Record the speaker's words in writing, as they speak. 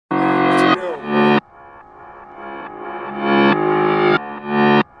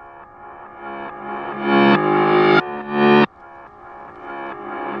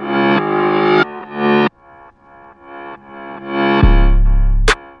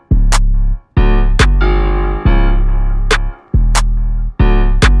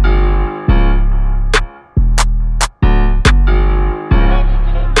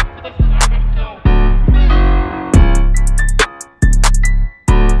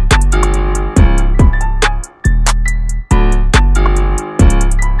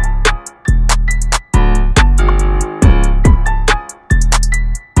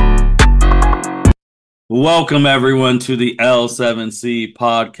Welcome everyone to the L7C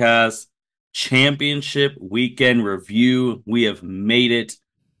podcast championship weekend review. We have made it.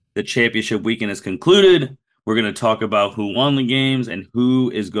 The championship weekend is concluded. We're going to talk about who won the games and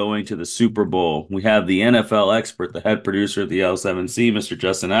who is going to the Super Bowl. We have the NFL expert, the head producer of the L7C, Mr.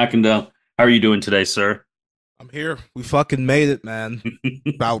 Justin Ackendale. How are you doing today, sir? I'm here. We fucking made it, man.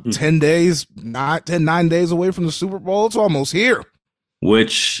 About 10 days, 9 days away from the Super Bowl. It's almost here.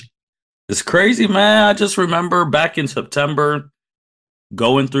 Which is crazy, man. I just remember back in September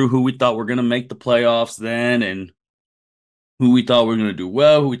going through who we thought were going to make the playoffs then and who we thought were going to do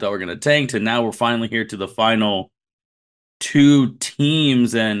well, who we thought were going to tank, to now we're finally here to the final two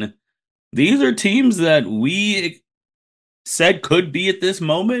teams. And these are teams that we said could be at this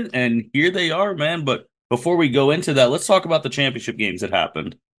moment, and here they are, man. But before we go into that, let's talk about the championship games that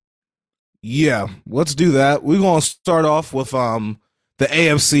happened. Yeah, let's do that. We're going to start off with the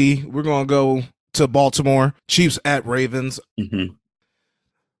AFC. We're going to go to Baltimore. Chiefs at Ravens. Mm-hmm.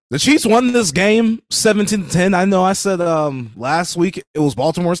 The Chiefs won this game 17-10. I know I said last week it was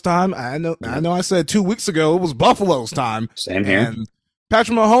Baltimore's time. I know I said 2 weeks ago it was Buffalo's time. Same here. And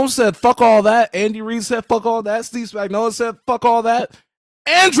Patrick Mahomes said fuck all that. Andy Reid said fuck all that. Steve Spagnuolo said fuck all that.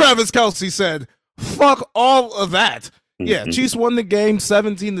 And Travis Kelce said fuck all of that. Yeah, Chiefs won the game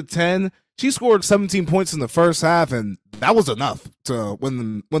 17-10. Chiefs scored 17 points in the first half, and that was enough to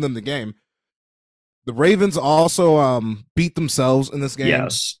win them the game. The Ravens also beat themselves in this game.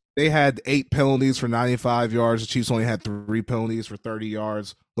 Yes. They had 8 penalties for 95 yards. The Chiefs only had 3 penalties for 30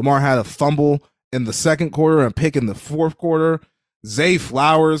 yards. Lamar had a fumble in the second quarter and a pick in the fourth quarter. Zay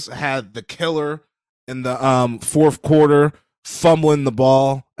Flowers had the killer in the fourth quarter, fumbling the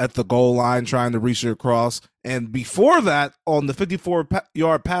ball at the goal line, trying to reach it across. And before that, on the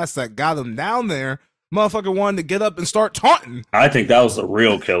 54-yard pass that got him down there, motherfucker wanted to get up and start taunting. I think that was the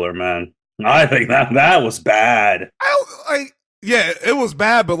real killer, man. I think that was bad. Yeah, it was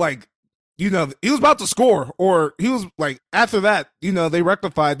bad, but he was about to score, or he was after that, they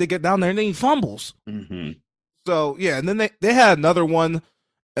rectified, they get down there and then he fumbles. Mm-hmm. So yeah, and then they had another one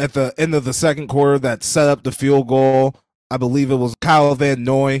at the end of the second quarter that set up the field goal. I believe it was Kyle Van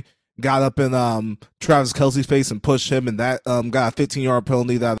Noy got up in Travis Kelce's face and pushed him, and that got a 15-yard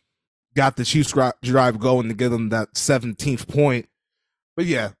penalty that got the Chiefs drive going to get them that 17th point. But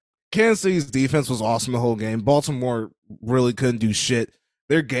yeah, Kansas City's defense was awesome the whole game. Baltimore really couldn't do shit.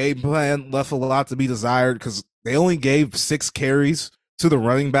 Their game plan left a lot to be desired because they only gave 6 carries to the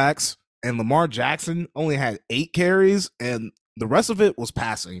running backs, and Lamar Jackson only had 8 carries, and the rest of it was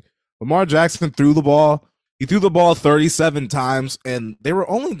passing. Lamar Jackson threw the ball. He threw the ball 37 times, and they were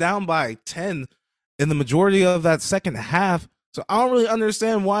only down by 10 in the majority of that second half. So I don't really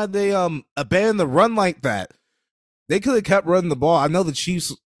understand why they abandoned the run like that. They could have kept running the ball. I know the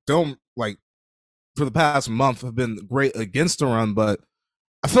Chiefs don't, for the past month, have been great against the run, but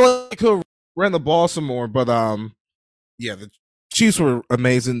I feel like they could have ran the ball some more. But yeah, the Chiefs were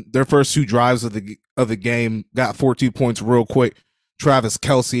amazing. Their first 2 drives of the game got 14 points real quick. Travis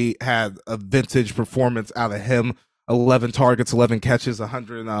Kelce had a vintage performance out of him. 11 targets, 11 catches,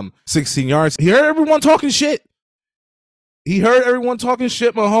 116 yards. He heard everyone talking shit.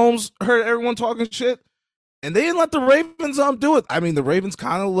 Mahomes heard everyone talking shit. And they didn't let the Ravens do it. I mean, the Ravens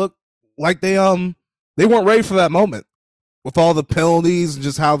kind of looked like they weren't ready for that moment with all the penalties and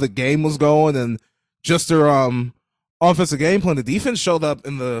just how the game was going and just their offensive game plan. The defense showed up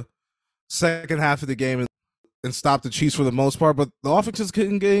in the second half of the game and stopped the Chiefs for the most part, but the offense just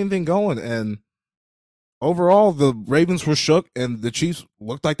couldn't get anything going. And overall, the Ravens were shook, and the Chiefs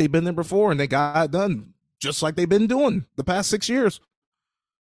looked like they've been there before, and they got it done just like they've been doing the past 6 years.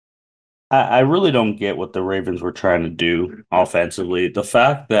 I really don't get what the Ravens were trying to do offensively. The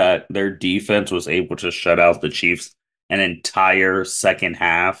fact that their defense was able to shut out the Chiefs an entire second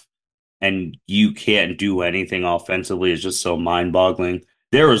half and you can't do anything offensively is just so mind-boggling.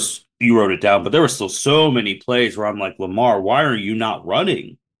 You wrote it down, but there were still so many plays where I'm like, Lamar, why are you not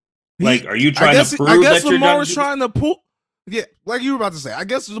running? Are you trying to prove that you're Lamar done? was trying to pull. Yeah, like you were about to say. I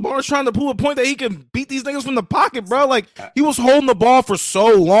guess Lamar was trying to pull a point that he can beat these niggas from the pocket, bro. He was holding the ball for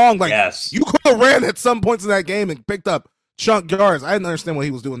so long. Yes. You could have ran at some points in that game and picked up chunk yards. I didn't understand what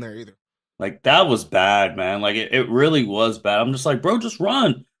he was doing there either. That was bad, man. It really was bad. I'm just like, bro, just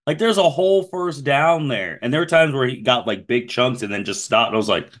run. There's a whole first down there. And there were times where he got big chunks and then just stopped. I was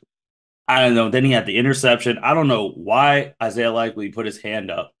like, I don't know. Then he had the interception. I don't know why Isaiah Likely put his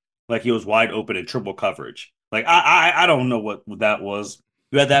hand up like he was wide open in triple coverage. I don't know what that was.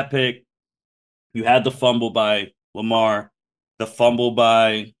 You had that pick. You had the fumble by Lamar, the fumble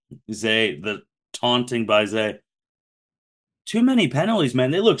by Zay, the taunting by Zay. too many penalties,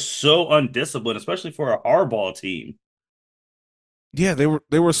 man. They look so undisciplined, especially for a hardball team. Yeah, they were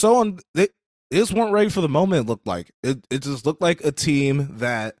they just weren't ready for the moment. It looked like it just looked like a team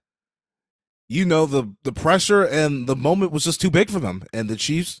that the pressure and the moment was just too big for them. And the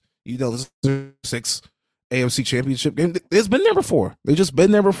Chiefs, this is their sixth AFC Championship game. It's been there before. They just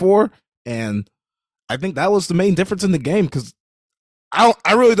been there before, and I think that was the main difference in the game because I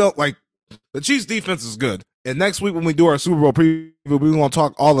really don't like the Chiefs defense is good. And next week when we do our Super Bowl preview, we're going to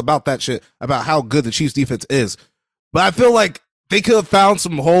talk all about that shit about how good the Chiefs defense is. But I feel like they could have found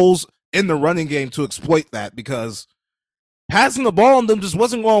some holes in the running game to exploit that because passing the ball on them just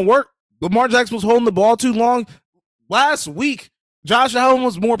wasn't going to work. Lamar Jackson was holding the ball too long. Last week, Josh Allen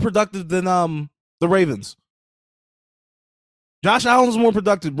was more productive than the Ravens. Josh Allen was more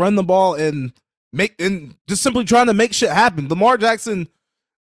productive, run the ball and just simply trying to make shit happen. Lamar Jackson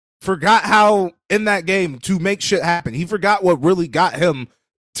forgot how in that game to make shit happen. He forgot what really got him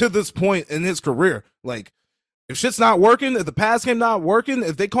to this point in his career. Like, if shit's not working, if the pass game not working,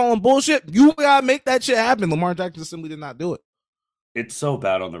 if they call him bullshit, you gotta make that shit happen. Lamar Jackson simply did not do it. It's so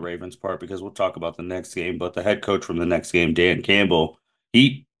bad on the Ravens' part because we'll talk about the next game, but the head coach from the next game, Dan Campbell,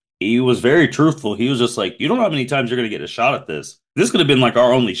 he he was very truthful. He was just like, you don't know how many times you're going to get a shot at this. This could have been like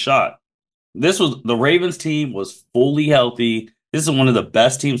our only shot. This was the Ravens team was fully healthy. This is one of the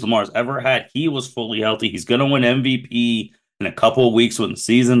best teams Lamar's ever had. He was fully healthy. He's going to win MVP in a couple of weeks when the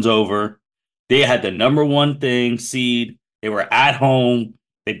season's over. They had the number one thing seed. They were at home.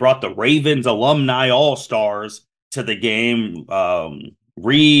 They brought the Ravens alumni all stars to the game.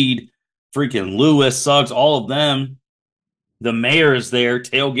 Reed, freaking Lewis, Suggs, all of them. The mayor is there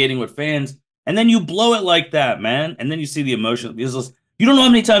tailgating with fans. And then you blow it like that, man. And then you see the emotion. You don't know how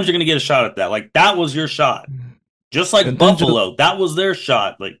many times you're going to get a shot at that. Like, that was your shot. Just like And then just Buffalo, that was their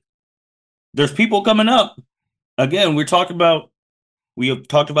shot. Like, there's people coming up. Again, we have talked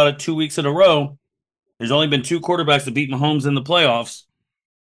about it 2 weeks in a row. There's only been two quarterbacks that beat Mahomes in the playoffs,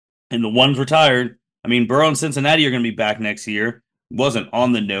 and the one's retired. I mean, Burrow and Cincinnati are going to be back next year. Wasn't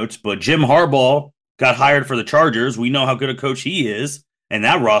on the notes, but Jim Harbaugh got hired for the Chargers. We know how good a coach he is, and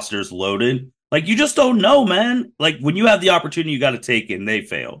that roster's loaded. Like, you just don't know, man. Like, when you have the opportunity, you got to take it, and they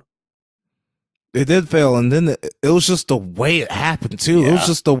failed. it did fail, and then it was just the way it happened too. It was Yeah.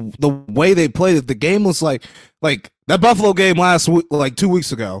 just the way they played it. The game was like that Buffalo game last week, like 2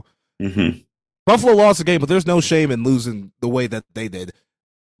 weeks ago. Hmm. Buffalo lost the game, but there's no shame in losing the way that they did.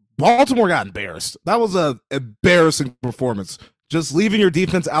 Baltimore got embarrassed. That was a embarrassing performance. Just leaving your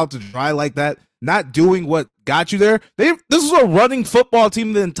defense out to dry like that, not doing what got you there. This is a running football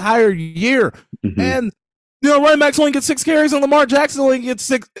team the entire year, Hmm. and running backs only get 6 carries, and Lamar Jackson only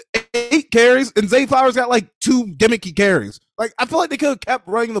gets 8 carries, and Zay Flowers got like 2 gimmicky carries. Like, I feel like they could have kept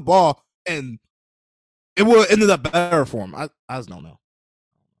running the ball, and it would have ended up better for them. I just don't know.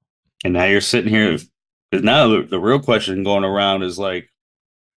 And now you're sitting here. Because now the real question going around is like,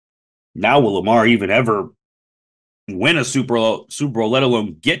 now will Lamar even ever win a Super Bowl, let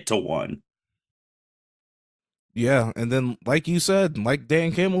alone get to one? Yeah, and then like you said, like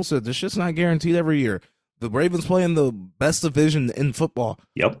Dan Campbell said, this shit's not guaranteed every year. The Ravens play in the best division in football.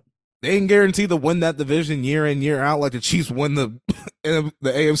 Yep. They ain't guaranteed to win that division year in year out, like the Chiefs win the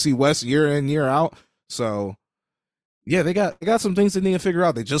AFC West year in year out. So yeah, they got some things they need to figure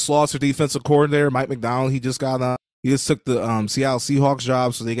out. They just lost their defensive coordinator, Mike McDonald. He just took the Seattle Seahawks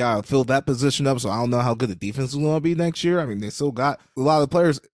job, so they got to fill that position up. So I don't know how good the defense is going to be next year. I mean, they still got a lot of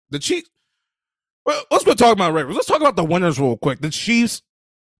players. The Chiefs. Well, let's talk about Ravens. Let's talk about the winners real quick. The Chiefs,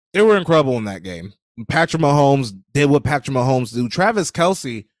 they were incredible in that game. Patrick Mahomes did what Patrick Mahomes do. Travis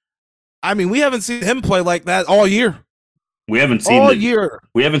Kelsey, I mean, we haven't seen him play like that all year. We haven't seen All the year.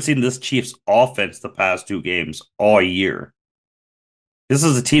 we haven't seen this Chiefs offense the past two games all year. This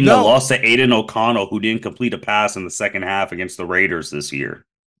is a team that No, lost to Aiden O'Connell, who didn't complete a pass in the second half against the Raiders this year.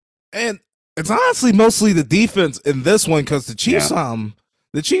 and it's honestly mostly the defense in this one because Yeah.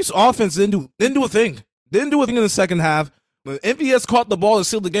 The Chiefs offense didn't do a thing. Didn't do a thing in the second half. When MVS caught the ball to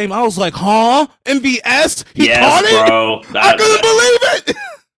seal the game, I was like, huh? MVS? He caught Yes, it? bro. I couldn't believe it.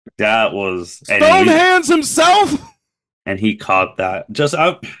 That was Stone hands himself. and he caught that.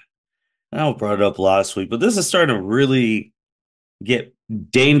 I brought it up last week, but this is starting to really get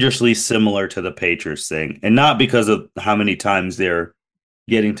dangerously similar to the Patriots thing, and not because of how many times they're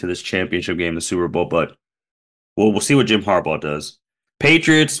getting to this championship game, the Super Bowl, but we'll see what Jim Harbaugh does.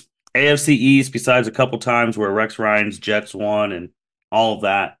 Patriots, AFC East, besides a couple times where Rex Ryan's Jets won and all of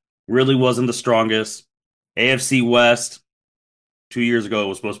that, really wasn't the strongest. AFC West, 2 years ago, it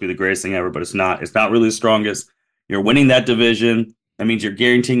was supposed to be the greatest thing ever, but it's not. It's not really the strongest. You're winning that division. That means you're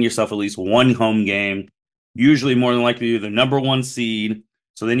guaranteeing yourself at least one home game. Usually, more than likely, you're the number one seed.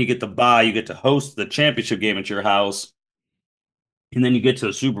 So then you get the bye. You get to host the championship game at your house, and then you get to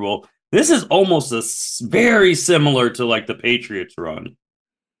a Super Bowl. This is almost very similar to like the Patriots run.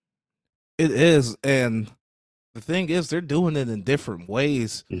 It is, and the thing is, they're doing it in different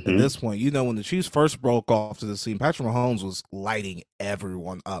ways at Mm-hmm. this point. You know, when the Chiefs first broke off to the scene, Patrick Mahomes was lighting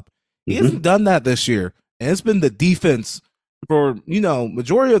everyone up. He Mm-hmm. hasn't done that this year, and it's been the defense for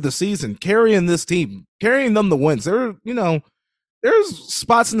majority of the season carrying this team, carrying them the wins. There's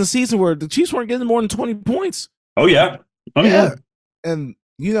spots in the season where the Chiefs weren't getting more than 20 points. Oh yeah. Oh yeah. Yeah, and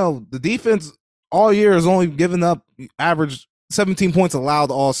the defense all year has only given up average 17 points allowed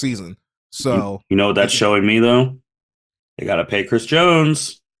all season. So You know what that's it, showing me though? They got to pay Chris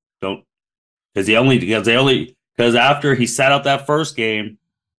Jones. Don't because after he sat out that first game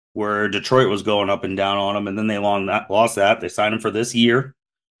where Detroit was going up and down on him, and then they lost that. They signed him for this year.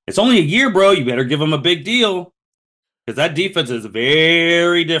 It's only a year, bro. You better give him a big deal because that defense is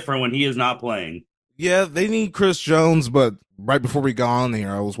very different when he is not playing. yeah, they need Chris Jones, but right before we got on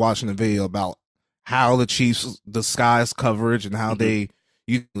here, I was watching a video about how the Chiefs disguise coverage and how Mm-hmm. they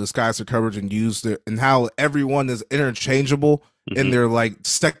use disguise their coverage and use their and how everyone is interchangeable in Mm-hmm. their like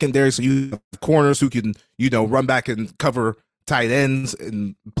secondary. So you have corners who can run back and cover tight ends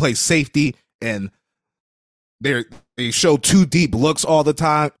and play safety, and they show two deep looks all the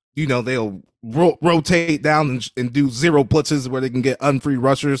time. They'll rotate down and do zero blitzes where they can get unfree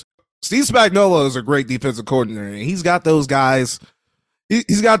rushers. Steve Spagnuolo is a great defensive coordinator. He's got those guys.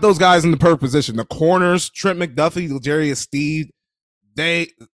 He's got those guys in the perfect position. The corners, Trent McDuffie, L'Jarius Steed, they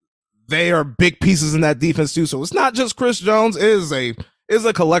they are big pieces in that defense too. So it's not just Chris Jones. It is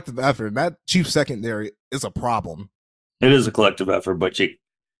a collective effort. That Chief secondary is a problem. It is a collective effort, but you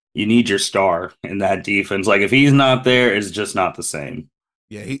need your star in that defense. Like if he's not there, it's just not the same.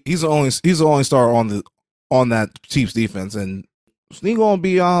 Yeah, he's the only star on that Chiefs defense, and he gonna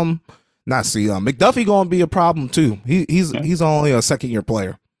be not see McDuffie gonna be a problem too. Yeah. He's only a second year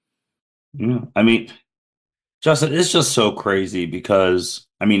player. Yeah. I mean, Justin, it's just so crazy because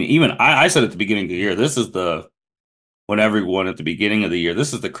I mean, even I said at the beginning of the year, this is the when everyone at the beginning of the year,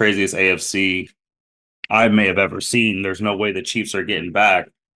 this is the craziest AFC I may have ever seen. There's no way the Chiefs are getting back.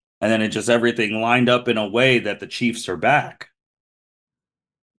 And then it just everything lined up in a way that the Chiefs are back.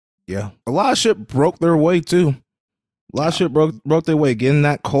 Yeah, a lot of shit broke their way too. A lot of Yeah. shit broke their way. Getting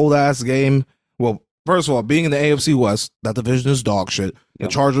that cold ass game. Well, first of all, being in the AFC West, that division is dog shit. The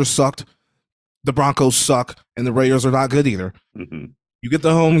Yep. Chargers sucked, the Broncos suck, and the Raiders are not good either. Hmm. You get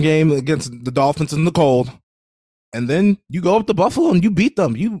the home game against the Dolphins in the cold, and then you go up to Buffalo and you beat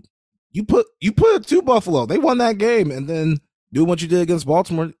them. You put it to Buffalo. They won that game, and then doing what you did against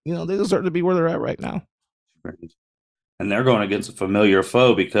Baltimore, they deserve to be where they're at right now. And they're going against a familiar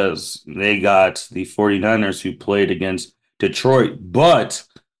foe because they got the 49ers who played against Detroit, but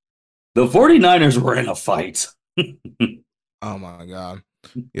the 49ers were in a fight. Oh my god.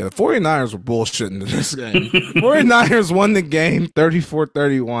 Yeah, the 49ers were bullshitting in this game. The 49ers won the game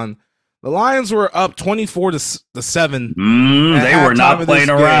 34-31. The Lions were up 24-7 They at were halftime not of this playing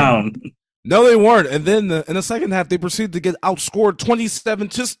game. around. No, they weren't. And then in the second half, they proceeded to get outscored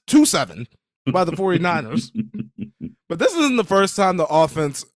 27-7 by the 49ers. But this isn't the first time the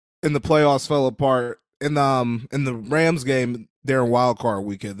offense in the playoffs fell apart. In the Rams game there in wild card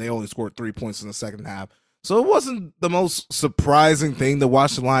weekend, they only scored 3 points in the second half. So it wasn't the most surprising thing to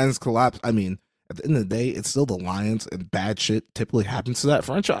watch the Lions collapse. I mean, at the end of the day, it's still the Lions, and bad shit typically happens to that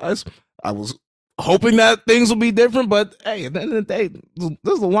franchise. I was hoping that things will be different, but hey, at the end of the day,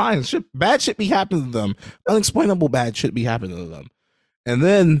 this is the Lions. Bad shit be happening to them. Unexplainable bad shit be happening to them. And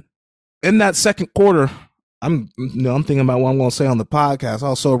then in that second quarter, I'm thinking about what I'm going to say on the podcast. I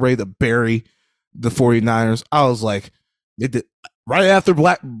was so ready to bury the 49ers. I was like, it did, right after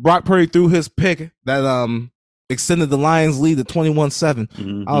Brock Purdy threw his pick that extended the Lions lead to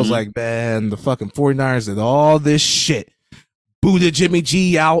 21-7. I was Hmm. like, man, the fucking 49ers did all this shit. Booted Jimmy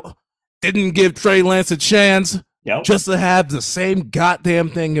G out. Didn't give Trey Lance a chance Yep. just to have the same goddamn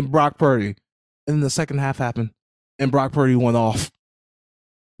thing in Brock Purdy. And then the second half happened, and Brock Purdy went off.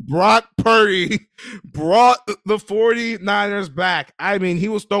 Brock Purdy brought the 49ers back. I mean, he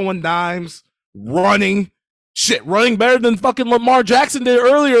was throwing dimes, running better than fucking Lamar Jackson did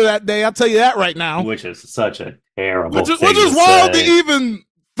earlier that day. I'll tell you that right now. Which is such a terrible Which thing is to wild to say. even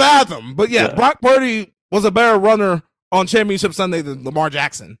fathom. But yeah, Yeah. Brock Purdy was a better runner on Championship Sunday than Lamar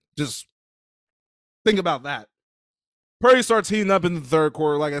Jackson. Just think about that. Purdy starts heating up in the third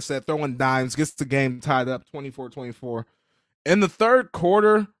quarter, like I said, throwing dimes, gets the game tied up 24-24. In the third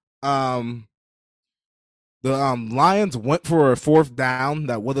quarter, um, the Lions went for a fourth down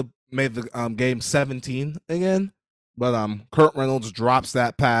that would have made the game 17 again. But Kurt Reynolds drops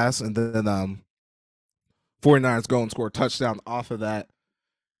that pass, and then 49ers go and score a touchdown off of that.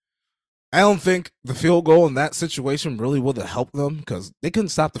 I don't think the field goal in that situation really would have helped them because they couldn't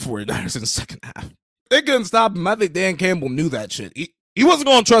stop the 49ers in the second half. They couldn't stop him. I think Dan Campbell knew that shit. He wasn't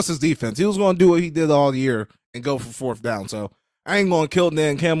going to trust his defense. He was going to do what he did all year and go for fourth down. So I ain't going to kill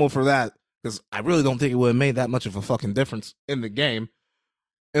Dan Campbell for that because I really don't think it would have made that much of a fucking difference in the game.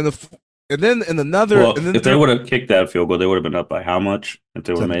 And then in another, Well, and then if they would have kicked that field goal, they would have been up by how much if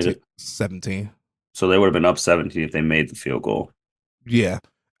they would have made 17, it? 17. So they would have been up 17 if they made the field goal. Yeah.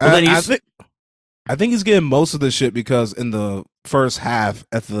 Well, then you I think he's getting most of the shit because in the first half,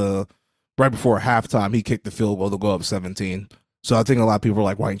 right before halftime, he kicked the field goal to go up 17. So I think a lot of people are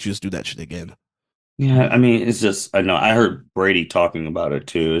like, "Why didn't you just do that shit again?" yeah, I mean, it's just I know I heard Brady talking about it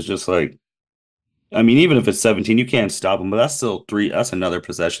too. It's just like I mean, even if it's 17, you can't stop them, but that's still three. That's another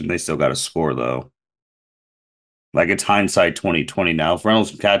possession. They still got to score though. Like it's hindsight 2020 now. If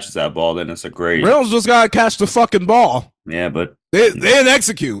Reynolds catches that ball, then it's a great. Reynolds just gotta catch the fucking ball. Yeah, but They didn't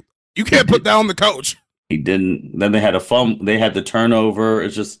execute. You he can't put did. that on the coach. He didn't. Then they had a fumble. They had the turnover.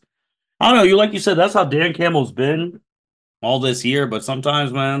 It's just I don't know. You like you said, that's how Dan Campbell's been all this year. But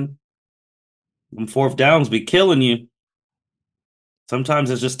sometimes, man, them fourth downs be killing you. Sometimes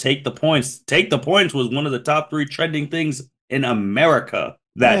it's just take the points. Take the points was one of the top three trending things in America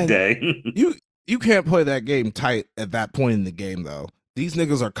that Man, day. you you can't play that game tight at that point in the game though. These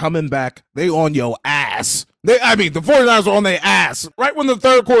niggas are coming back. They on your ass. I mean, the 49ers are on their ass. Right when the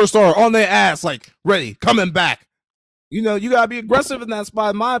third quarter started, on their ass, like, ready, coming back. You know, you gotta be aggressive in that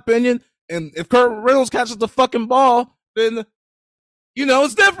spot, in my opinion. And if Kurt Reynolds catches the fucking ball, then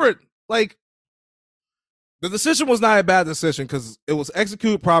it's different. Like the decision was not a bad decision because it was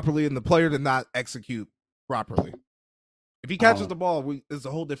executed properly and the player did not execute properly. If he catches Oh, the ball, it's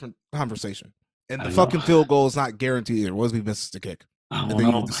a whole different conversation. And I the don't know. fucking field goal is not guaranteed. It was he misses the kick, I and don't then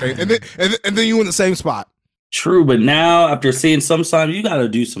you in know, the same, man. and then you in the same spot. True, but now after seeing some signs, you got to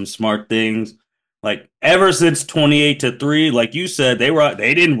do some smart things. Like ever since 28-3, like you said, they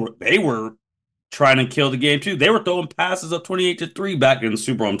were trying to kill the game too. They were throwing passes up 28-3 back in the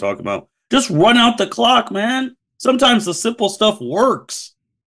Super Bowl I'm talking about. Just run out the clock, man. Sometimes the simple stuff works.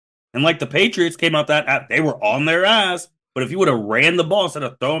 And like the Patriots came out they were on their ass. But if you would have ran the ball instead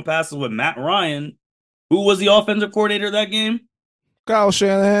of throwing passes with Matt Ryan, who was the offensive coordinator that game? Kyle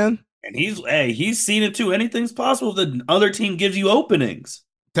Shanahan And he's seen it too. Anything's possible if the other team gives you openings.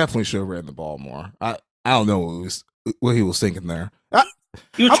 definitely should have ran the ball more. I don't know what he was thinking there.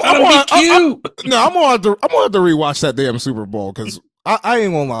 He was I'm trying to be gonna, cute. no, I'm gonna have to rewatch that damn Super Bowl because I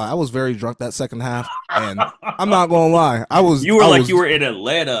ain't gonna lie, I was very drunk that second half, and I'm not gonna lie, You were I like you was were in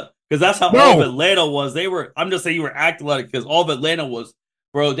Atlanta because that's how all of no, Atlanta was. They were. I'm just saying you were acting like it because all of Atlanta was,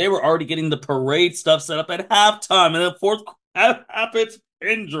 bro. They were already getting the parade stuff set up at halftime, and then fourth half it's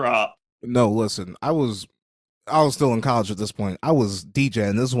pin drop. no. Listen, I was still in college at this point. I was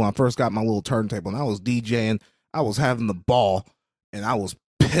DJing. This is when I first got my little turntable, and I was DJing. I was having the ball, and I was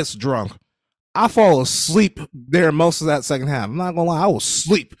pissed drunk. I fall asleep there most of that second half. I'm not gonna lie, I was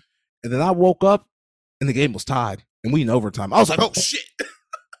asleep, and then I woke up, and the game was tied, and we in overtime. I was like, "Oh shit,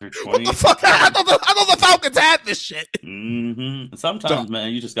 what the 20. fuck? I thought the Falcons had this shit." So Sometimes,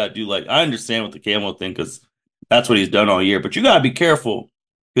 man, you just gotta do like I understand with the camo thing because that's what he's done all year, but you gotta be careful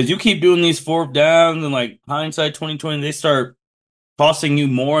because you keep doing these fourth downs and like hindsight 2020, they start tossing you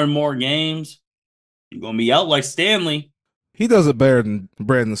more and more games. You're gonna be out like Stanley. he does it better than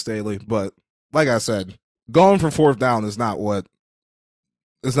Brandon Staley, but like I said, going for fourth down is not what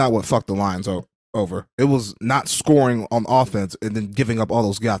fucked the Lions over. It was not scoring on offense and then giving up all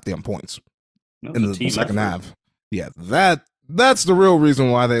those goddamn points That was in a the team second effort. half. Yeah, that's the real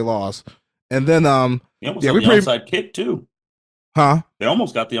reason why they lost. And then They almost yeah, had we the pretty onside kick too. huh? They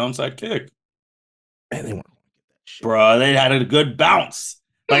almost got the onside kick. Man, they weren't gonna get that shit. Bruh, they had a good bounce.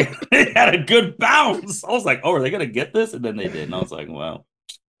 Like they had a good bounce. I was like, oh, are they gonna get this? And then they did. And I was like, well,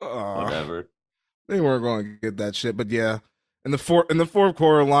 Uh, whatever. they weren't going to get that shit. But yeah, in the fourth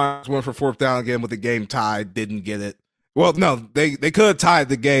quarter, Lions went for fourth down again with the game tied. Didn't get it. Well, no, they could have tied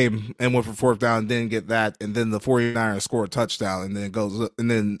the game and went for fourth down, didn't get that, and then the 49ers score a touchdown, and then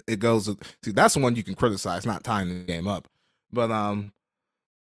it goes. See, that's the one you can criticize, not tying the game up. But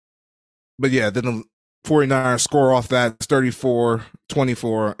yeah, then the 49ers score off that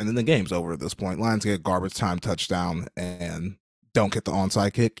 34-24, and then the game's over at this point. Lions get a garbage time touchdown and don't get the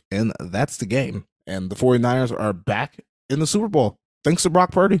onside kick, and that's the game. And the 49ers are back in the Super Bowl thanks to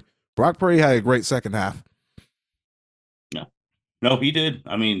Brock Purdy. Brock Purdy had a great second half. No, no, he did.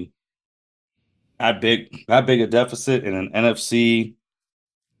 I mean, that big a deficit in an NFC.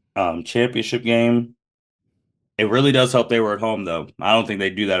 championship game. It really does help they were at home, though. I don't think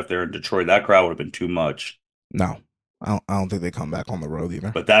they'd do that if they're in Detroit. That crowd would have been too much. No, I don't think they come back on the road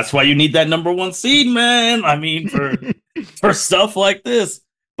either. But that's why you need that number one seed, man. I mean, for stuff like this.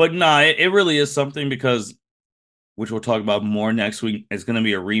 But nah, it really is something because, which we'll talk about more next week, it's going to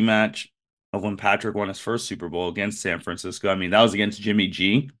be a rematch of when Patrick won his first Super Bowl against San Francisco. I mean, that was against Jimmy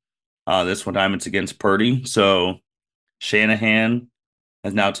G. This one time it's against Purdy. So Shanahan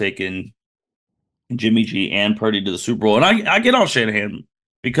has now taken Jimmy G and Purdy to the Super Bowl. And I get on Shanahan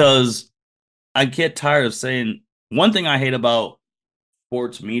because I get tired of saying one thing I hate about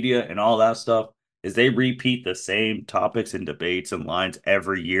sports media and all that stuff is they repeat the same topics and debates and lines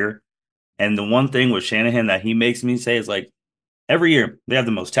every year. And the one thing with Shanahan that he makes me say is like every year they have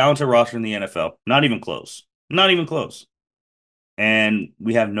the most talented roster in the NFL. Not even close. Not even close. And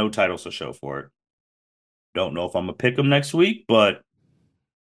we have no titles to show for it. Don't know if I'm gonna pick them next week, but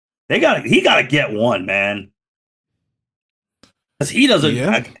he gotta get one, man. Because he doesn't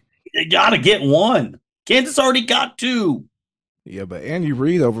Yeah, he gotta get one. Kansas already got two. yeah, but Andy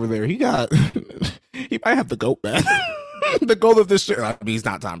Reid over there, he got he might have the goat, man. The goat of this shit. I mean, he's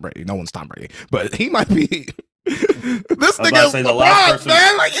not Tom Brady. No one's Tom Brady, but he might be. This I was about to nigga's say the last LeBron, person.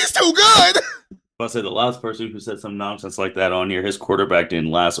 man. Like he's too good. I say the last person who said some nonsense like that on here, his quarterback didn't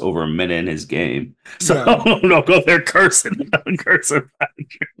last over a minute in his game. So No, no, go there cursing, cursing.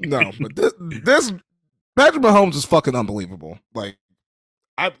 no, but this Patrick Mahomes is fucking unbelievable. Like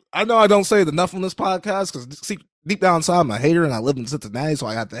I know I don't say it enough on this podcast because deep down inside I'm a hater and I live in Cincinnati, so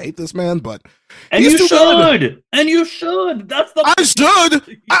I have to hate this man. But And he's you too good. should, and you should. That's the I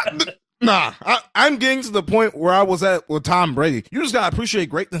should. yeah. I'm getting to the point where I was at with Tom Brady. You just gotta appreciate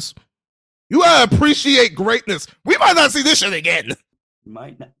greatness. You gotta appreciate greatness. We might not see this shit again.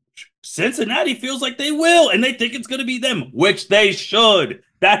 Might not. Cincinnati feels like they will, and they think it's going to be them, which they should.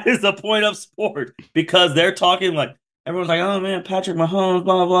 That is the point of sport because they're talking like everyone's like, "Oh man, Patrick Mahomes,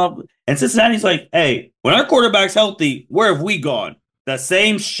 blah blah blah," and Cincinnati's like, "Hey, when our quarterback's healthy, where have we gone? The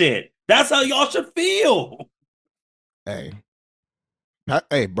same shit. That's how y'all should feel." Hey,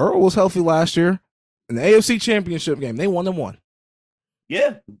 hey, Burrow was healthy last year in the AFC Championship game. They won and won.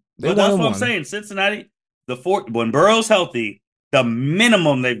 Yeah, They but won that's and what I'm won. saying. Cincinnati, when Burrow's healthy, the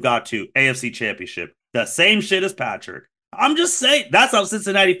minimum they've got to AFC Championship. The same shit as Patrick. I'm just saying that's how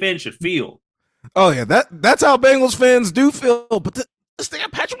Cincinnati fans should feel. Oh yeah, that's how Bengals fans do feel. But this thing,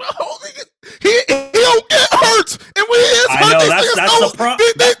 Patrick Mahomes, he don't get hurt, and when he is I hurt, know that's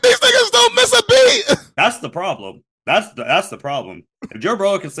the these niggas don't miss a beat. that's the problem. That's the problem. If Joe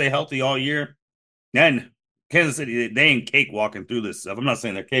Burrow can stay healthy all year, then Kansas City they ain't cakewalking through this stuff. I'm not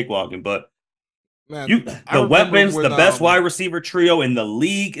saying they're cakewalking, but Man, you I the remember weapons, the when best wide receiver trio in the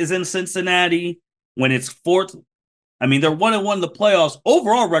league is in Cincinnati. When it's fourth, I mean they're 1-1 in the playoffs.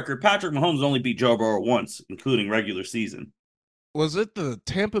 Overall record, Patrick Mahomes only beat Joe Burrow once, including regular season. was it the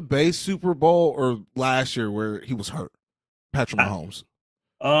Tampa Bay Super Bowl or last year where he was hurt? Patrick Mahomes.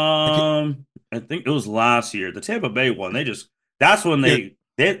 Like, I think it was last year. The Tampa Bay one. That's when yeah, they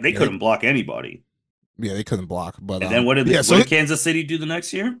yeah, they, couldn't block anybody. yeah, they couldn't block. But And then yeah, what so did Kansas City do the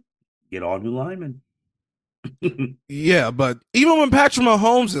next year? Get all new linemen. yeah, but even when Patrick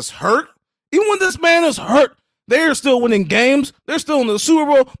Mahomes is hurt, even when this man is hurt, they are still winning games. They're still in the Super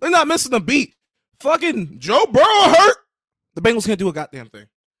Bowl. They're not missing a beat. Fucking Joe Burrow hurt. The Bengals can't do a goddamn thing.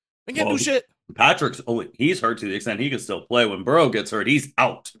 They can't do Well, shit. he's hurt to the extent he can still play. When Burrow gets hurt, he's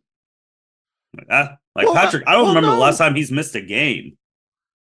out. Like Well, Patrick, I don't remember the last no. time he's missed a game.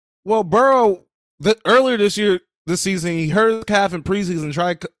 Well, Burrow earlier this season, he hurt his calf in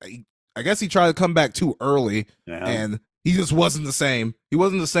preseason. I guess he tried to come back too early, Yeah. and he just wasn't the same. He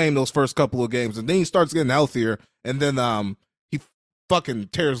wasn't the same those first couple of games, and then he starts getting healthier, and then he fucking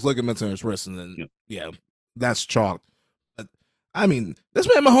tears ligaments in his wrist, and then Yeah. yeah, that's chalked. But, I mean, this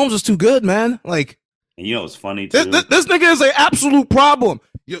man Mahomes is too good, man. Like And you know it's funny this, too. this nigga is an absolute problem.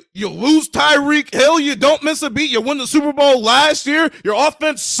 You lose Tyreek Hill, you don't miss a beat. You win the Super Bowl last year. Your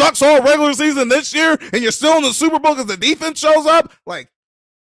offense sucks all regular season this year, and you're still in the Super Bowl because the defense shows up. Like,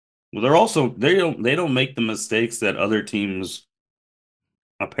 Well, they don't make the mistakes that other teams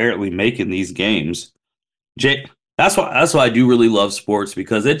apparently make in these games. Jay, that's why I do really love sports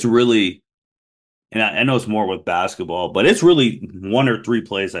because it's really, and I know it's more with basketball, but it's really one or three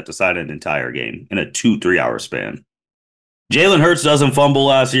plays that decide an entire game in a 2-3 hour span. Jalen Hurts doesn't fumble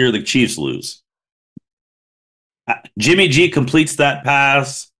last year, the Chiefs lose. Jimmy G completes that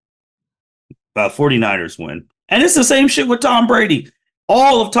pass, 49ers win. And it's the same shit with Tom Brady.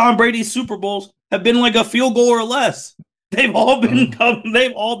 All of Tom Brady's Super Bowls have been like a field goal or less. They've all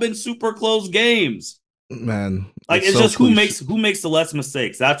been super close games. Man, Like it's it's so just cliche. who makes the less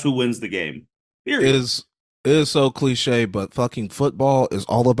mistakes. That's who wins the game. It Period. is it is so cliche, but fucking football is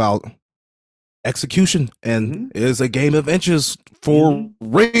all about execution, and Hmm. it is a game of inches for Hmm.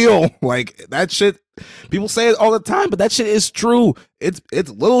 real. Like that shit, people say it all the time, but that shit is true. It's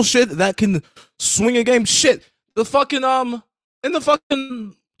little shit that can swing a game. Shit, the fucking in the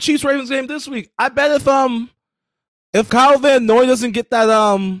fucking Chiefs Ravens game this week, I bet if Kyle Van Noy doesn't get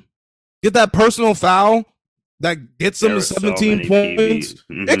that personal foul that gets them There to were so 17 many points, PBs.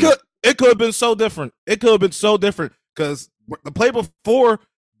 Hmm. it could have been so different. It could have been so different because the play before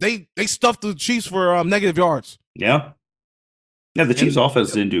they stuffed the Chiefs for negative yards. Yeah. Yeah, the Chiefs And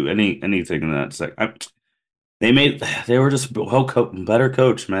offense didn't do anything in that second. They were just better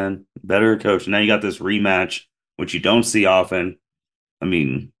coach, man. Better coach. Now you got this rematch, which you don't see often. I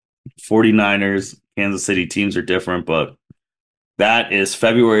mean, 49ers, Kansas City teams are different, but that is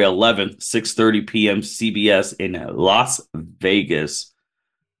February 11th, 6:30 p.m. CBS in Las Vegas.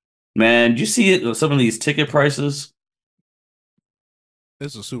 Man, did you see some of these ticket prices?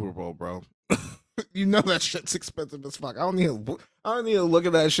 it's a Super Bowl, bro. You know that shit's expensive as fuck. I don't need to look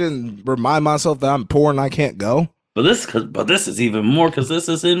at that shit and remind myself that I'm poor and I can't go. But this is even more because this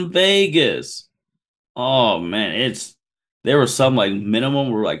is in Vegas. Oh man, it's there were some like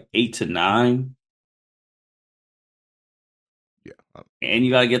minimum were like 8 to 9, Yeah. and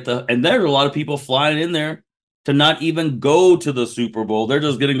you gotta get and there are a lot of people flying in there to not even go to the Super Bowl. They're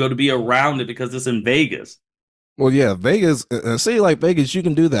just gonna go to be around it because it's in Vegas. Well, yeah, Vegas. A city like Vegas, you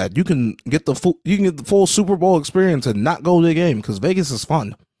can do that. You can get the full Super Bowl experience and not go to the game because Vegas is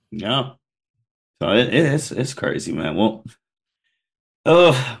fun. Yeah, so it's crazy, man. Well,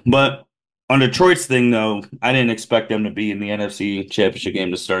 but on Detroit's thing though, I didn't expect them to be in the NFC Championship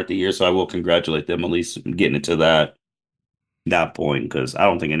game to start the year, so I will congratulate them at least getting it to that point because I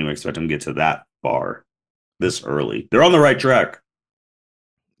don't think anyone expected them to get to that far this early. They're on the right track.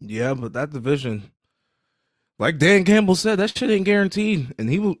 Yeah, but that division, like Dan Campbell said, that shit ain't guaranteed, and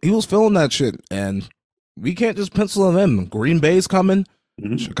he was feeling that shit, and we can't just pencil them in. Green Bay's coming.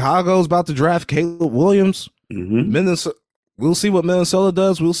 Hmm. Chicago's about to draft Caleb Williams. Hmm. Minnesota, we'll see what Minnesota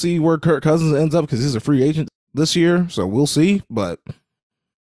does. We'll see where Kirk Cousins ends up because he's a free agent this year, so we'll see. But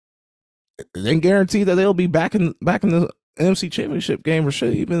it ain't guaranteed that they'll be back in the NFC Championship game or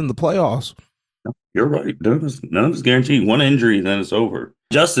shit, even in the playoffs. You're right. None of it's guaranteed. One injury, then it's over.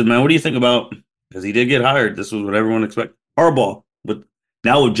 Justin, man, what do you think about? Because he did get hired. This was what everyone expected. Harbaugh, but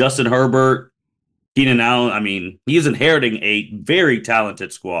now with Justin Herbert, Keenan Allen. I mean, he is inheriting a very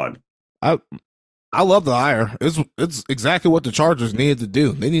talented squad. I I love the hire. It's exactly what the Chargers needed to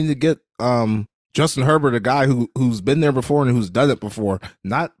do. They needed to get Justin Herbert, a guy who's been there before and who's done it before.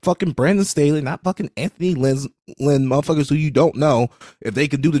 Not fucking Brandon Staley, not fucking Anthony Lynn, motherfuckers who you don't know if they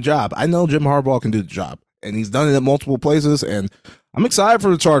can do the job. I know Jim Harbaugh can do the job, and he's done it at multiple places. And I'm excited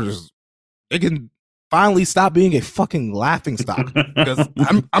for the Chargers. They can finally stop being a fucking laughing stock because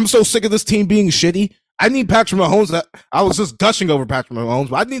I'm so sick of this team being shitty. I need Patrick Mahomes. I was just gushing over Patrick Mahomes,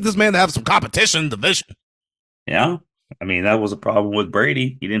 but I need this man to have some competition in the division. Yeah, I mean that was a problem with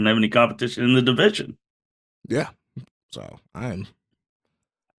Brady. He didn't have any competition in the division. Yeah, so I'm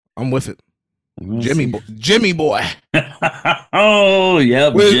with it. We'll see. Jimmy boy, Oh,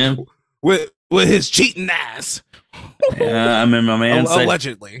 yep, with Jim. with his cheating ass. Yeah, I mean, my man said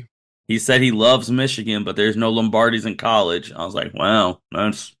Allegedly. he said he loves Michigan, but there's no Lombardis in college. I was like, wow,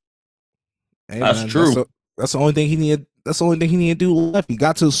 Hey that's man, true. that's the only thing he needed. That's the only thing he needed to do left. He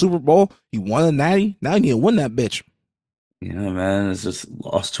got to the Super Bowl. He won a natty. Now he need to win that bitch. Yeah, man, it's just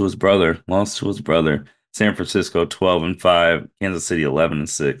lost to his brother. Lost to his brother. San Francisco 12-5, Kansas City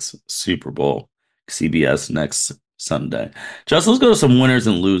 11-6, Super Bowl, CBS next Sunday. Justin, let's go to some winners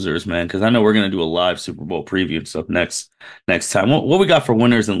and losers, man, because I know we're gonna do a live Super Bowl preview and stuff next time. What we got for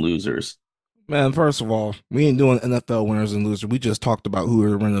winners and losers? Man, first of all, we ain't doing NFL winners and losers. We just talked about who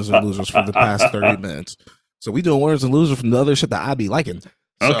are the winners and losers for the past 30 minutes. So we doing winners and losers from the other shit that I be liking. So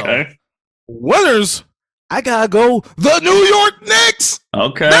Okay. winners, I gotta go the New York Knicks. They're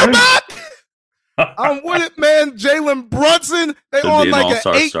Okay. back. I'm with it, man. Jalen Brunson. They Could be on an like an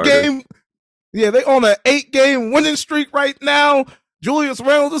all-star eight starter. game. Yeah, they on an 8 game winning streak right now. Julius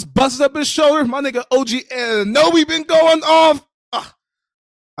Randle just busted up his shoulder. My nigga OG and we been going off.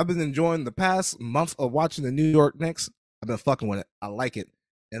 I've been enjoying the past month of watching the New York Knicks. I've been fucking with it. I like it.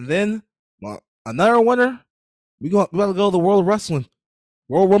 And then another winner. We gotta go to the World Wrestling.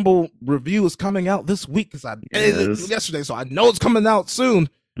 World Rumble review is coming out this week because I edited it Yes. yesterday, so I know it's coming out soon.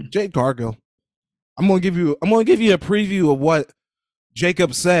 Jade Cargill. I'm gonna give you a preview of what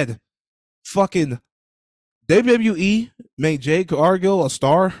Jacob said. Fucking WWE made Jade Cargill a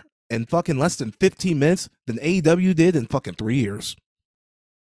star, in fucking less than 15 minutes than AEW did in fucking 3 years.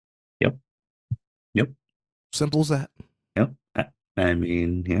 Yep. Yep. Simple as that. Yep. I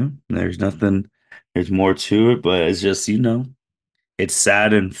mean, yeah, there's nothing, there's more to it, but it's just, it's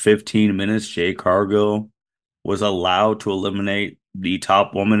sad in 15 minutes, Jay Cargill was allowed to eliminate the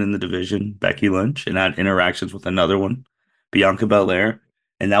top woman in the division, Becky Lynch, and had interactions with another one, Bianca Belair.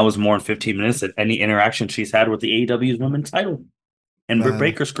 And that was more in 15 minutes than any interaction she's had with the AEW's women's title and Britt Man,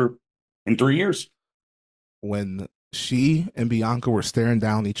 Baker's group in 3 years. when she and Bianca were staring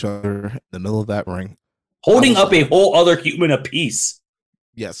down each other in the middle of that ring, I Holding was up a like, whole other human apiece.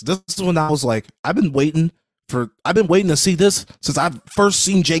 yes, this is when I was like, I've been waiting to see this since I've first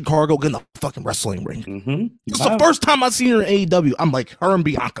seen Jade Cargill get in the fucking wrestling ring. Mm-hmm. This is the first time I've seen her in AEW. I'm like, her and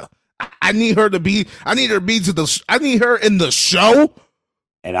Bianca. I need her in the show.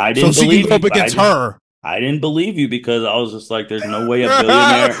 And I so didn't she can believe go you. up against her. I didn't believe you because I was just like, there's no way a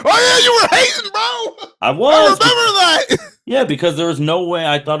billionaire. Oh yeah, you were hating, bro. I I was. remember that. Yeah, because there was no way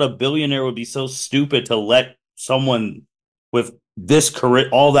I thought a billionaire would be so stupid to let someone with this career,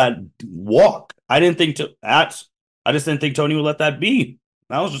 all that walk. I just didn't think Tony would let that be.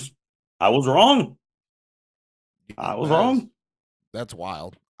 I was wrong. I was wrong. That's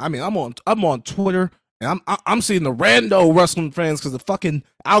wild. I mean, I'm on Twitter and I'm seeing the rando wrestling fans because the fucking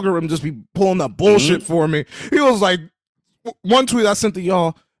algorithm just be pulling up bullshit for me. He was like, one tweet I sent to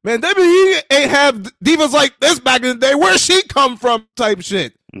y'all, man, WWE ain't have divas like this back in the day. Where'd she come from? Type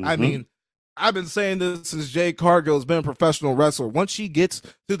shit. I mean, I've been saying this since Jade Cargill has been a professional wrestler. Once she gets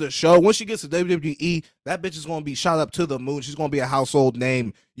to the show, once she gets to WWE, that bitch is going to be shot up to the moon. She's going to be a household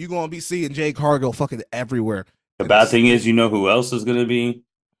name. You're going to be seeing Jade Cargill fucking everywhere. The bad thing is, you know who else is going to be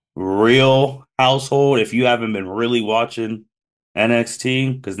real household if you haven't been really watching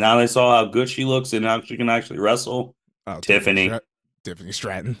NXT, because now they saw how good she looks and how she can actually wrestle. Tiffany. Tiffany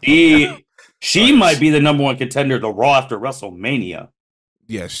Stratton. She might be the number one contender to Raw after WrestleMania.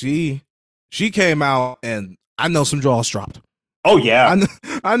 Yeah, she came out and I know some jaws dropped. Oh yeah,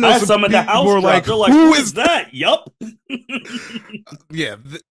 I know some of the house were like, who is that? Yup. Yeah,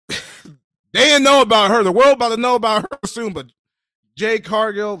 they didn't know about her. The world about to know about her soon. But Jade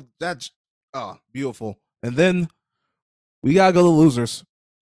Cargill, that's beautiful. And then we gotta go to losers.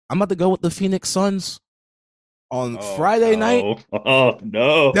 I'm about to go with the Phoenix Suns on Friday night. Oh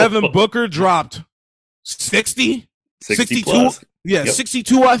no! Devin Booker dropped 62. Plus. Yeah,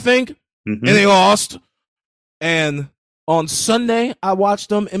 62, I think. And they lost. And on Sunday, I watched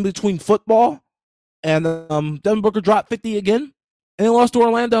them in between football. And Devin Booker dropped 50 again. And they lost to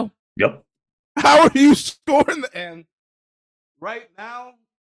Orlando. Yep. How are you scoring? And right now,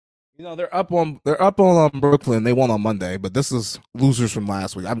 they're up on Brooklyn. They won on Monday, but this is losers from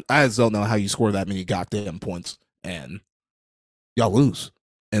last week. I just don't know how you score that many goddamn points and y'all lose.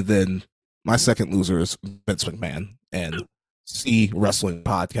 And then my second loser is Vince McMahon and C Wrestling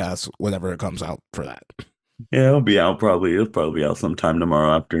Podcast, whenever it comes out for that. Yeah, it'll be out probably. It'll probably be out sometime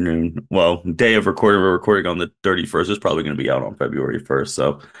tomorrow afternoon. Well, day of recording. We're recording on the 31st. It's probably going to be out on February 1st.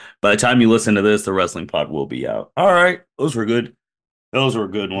 So by the time you listen to this, the wrestling pod will be out. All right, those were good. Those were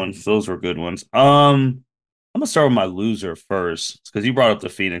good ones. I'm gonna start with my loser first because you brought up the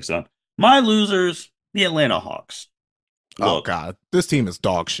Phoenix Sun. My losers, the Atlanta Hawks. Look, oh God, this team is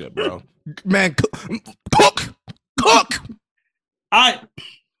dog shit, bro. Man, cook. I've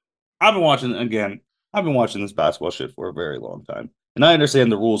been watching again. I've been watching this basketball shit for a very long time, and I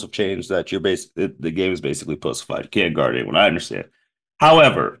understand the rules have changed. That the game is basically pussified. You can't guard anyone. I understand.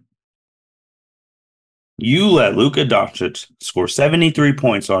 However, you let Luka Doncic score 73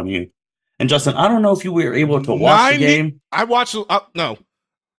 points on you. And Justin, I don't know if you were able to watch the game. I watched no.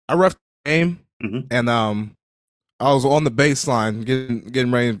 I ref the game and I was on the baseline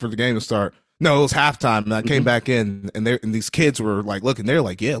getting ready for the game to start. No, it was halftime and I came back in and these kids were like looking, they're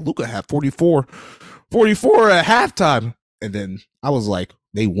like, yeah, Luka had 44 at halftime. And then I was like,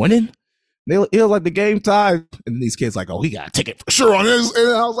 they winning? It was like the game tied. And these kids like, oh, he got a ticket for sure on this. And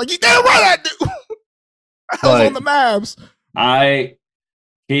I was like, you damn right I do. I was on the Mavs. I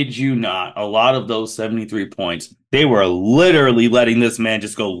kid you not. A lot of those 73 points, they were literally letting this man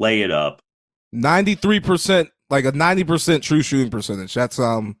just go lay it up. 93%, like a 90% true shooting percentage. That's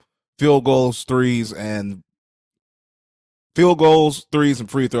field goals, threes, and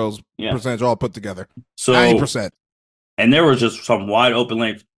free throws percentage all put together. So 90%. And there was just some wide open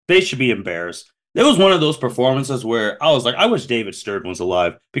lanes. They should be embarrassed. It was one of those performances where I was like, I wish David Stern was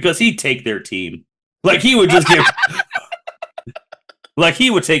alive because he'd take their team. Like he would just give, like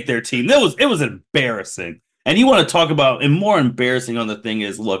he would take their team. It was embarrassing. And you want to talk about, and more embarrassing on the thing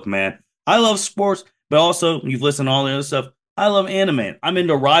is, look, man, I love sports, but also you've listened to all the other stuff. I love anime. I'm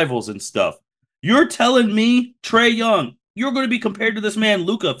into rivals and stuff. You're telling me, Trae Young, you're going to be compared to this man,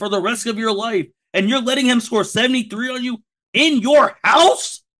 Luca, for the rest of your life, and you're letting him score 73 on you in your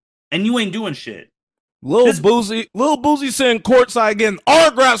house, and you ain't doing shit. This Lil Boozy saying courtside getting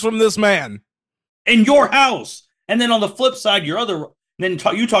autographs from this man. in your house. And then on the flip side, your other then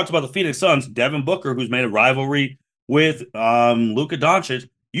you talked about the Phoenix Suns, Devin Booker, who's made a rivalry with Luka Doncic.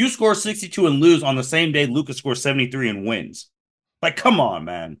 You score 62 and lose on the same day Luka scores 73 and wins. Like, come on,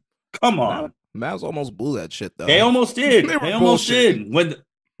 man. Come on. Mavs almost blew that shit They though. almost They did. were They almost bullshitting. did.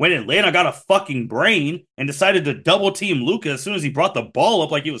 When Atlanta got a fucking brain and decided to double team Luka as soon as he brought the ball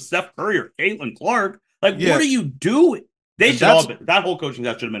up like he was Steph Curry or Caitlin Clark. Like, what Yeah, are you doing? They and should all that's be, that whole coaching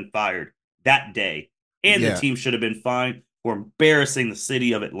staff should have been fired that day. And the yeah. team should have been fined for embarrassing the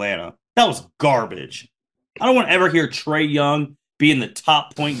city of Atlanta. That was garbage. I don't want to ever hear Trae Young be in the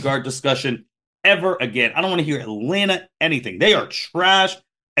top point guard discussion ever again. I don't want to hear Atlanta anything. They are trash.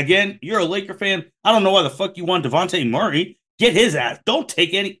 Again, you're a Laker fan. I don't know why the fuck you want Devontae Murray. Get his ass. Don't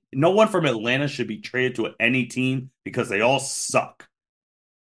take any. No one from Atlanta should be traded to any team because they all suck.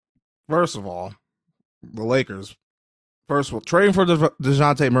 First of all, the Lakers. First of all, trading for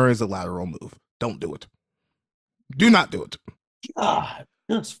DeJounte Murray is a lateral move. Don't do it. Do not do it. God,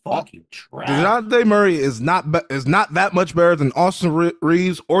 that's fucking trash. DeJounte Murray is not that much better than Austin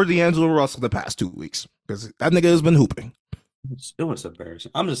Reeves or D'Angelo Russell the past 2 weeks because that nigga has been hooping. It was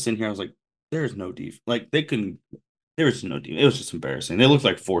embarrassing. I'm just sitting here. I was like, there's no def. Like they couldn't. There was no def. It was just embarrassing. They looked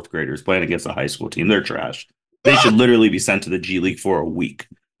like fourth graders playing against a high school team. They're trash. They should literally be sent to the G League for a week.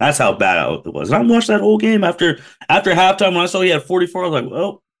 That's how bad it was. And I watched that whole game after halftime when I saw he had 44. I was like,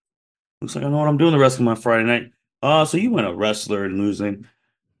 well, looks like I know what I'm doing the rest of my Friday night. So you went a wrestler and losing.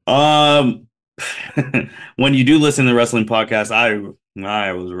 Um, when you do listen to the wrestling podcast,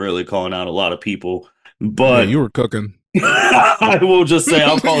 I was really calling out a lot of people, Yeah, but you were cooking. I will just say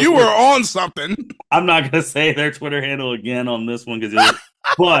I'll call you were on something. I'm not gonna say their Twitter handle again on this one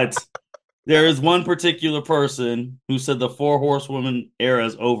but there is one particular person who said the four horsewoman era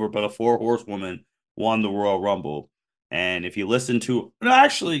is over, but a four horsewoman won the Royal Rumble. And if you listen to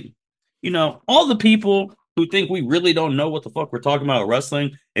actually, all the people who think we really don't know what the fuck we're talking about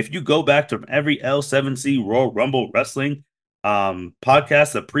wrestling, if you go back to every L7C Royal Rumble wrestling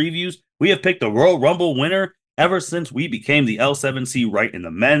podcast, the previews, we have picked the Royal Rumble winner ever since we became the L7C right in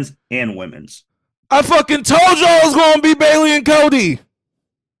the men's and women's. I fucking told y'all it was gonna be Bailey and Cody.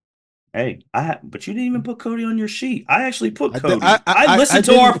 Hey, but you didn't even put Cody on your sheet. I actually put I Cody. I listened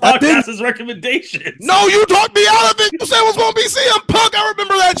to our podcast's recommendations. No, you talked me out of it. You said it was gonna be CM Punk. I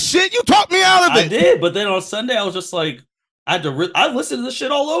remember that shit. You talked me out of it. I did, but then on Sunday I was just like, I listened to this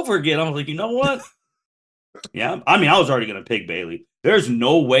shit all over again. I was like, you know what? Yeah, I mean, I was already gonna pick Bailey. There's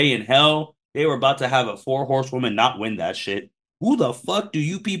no way in hell they were about to have a four horsewoman not win that shit. Who the fuck do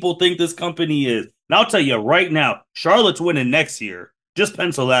you people think this company is? And I'll tell you right now, Charlotte's winning next year. Just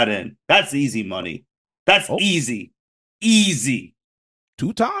pencil that in. That's easy money. That's easy. Easy.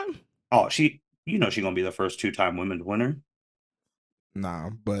 2-time? Oh, she's gonna be the first 2-time women's winner. Nah,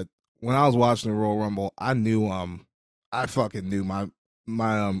 but when I was watching the Royal Rumble, I fucking knew my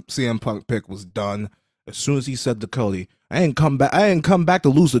CM Punk pick was done. As soon as he said to Cody, I ain't come back to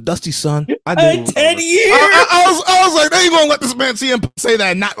lose to Dusty, son. I knew 10 years. I was like, they ain't gonna let this man CM Punk say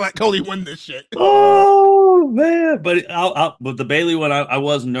that and not let Cody win this shit. Oh man! But but the Bailey one, I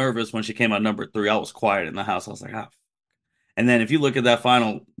was nervous when she came out number 3. I was quiet in the house. I was like, ah. And then if you look at that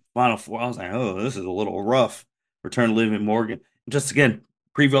final 4, I was like, oh, this is a little rough. Return to Liv Morgan. Just again,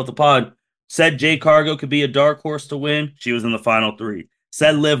 preview of the pod. Said Jay Cargo could be a dark horse to win. She was in the final 3.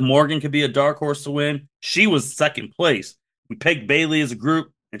 Said Liv Morgan could be a dark horse to win. She was second place. We picked Bailey as a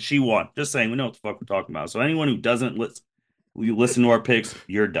group, and she won. Just saying, we know what the fuck we're talking about. So anyone who doesn't listen to our picks,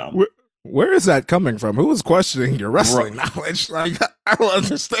 you're dumb. Where is that coming from? Who was questioning your wrestling knowledge? Like, I don't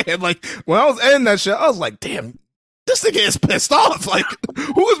understand. Like, when I was editing that shit, I was like, damn, this nigga is pissed off. Like,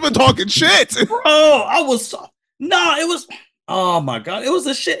 who has been talking shit? Bro, it was, oh my God. It was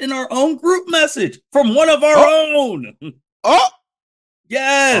a shit in our own group message from one of our own. Oh!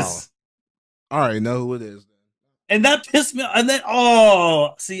 Yes. Oh. I already know who it is. And that pissed me off. And then,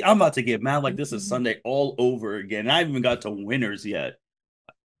 see, I'm about to get mad like this is Sunday all over again. I haven't even got to winners yet.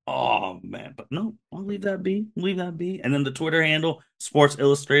 Oh man, but no, I'll leave that be. Leave that be. And then the Twitter handle, Sports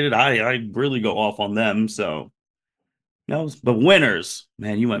Illustrated. I really go off on them. So but winners,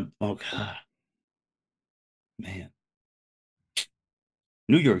 man, you went. Oh God, man.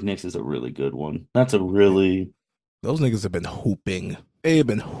 New York Knicks is a really good one. That's a really. Those niggas have been hooping. They've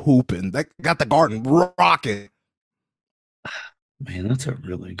been hooping. They got the Garden rocking. Man, that's a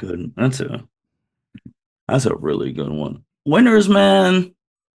really good. That's a really good one. Winners, man.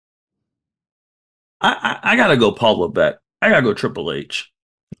 I gotta go Paul Levesque. I gotta go Triple H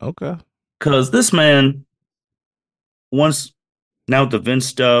Okay. because this man once now with the Vince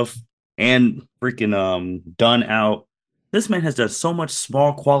stuff and freaking done out. This man has done so much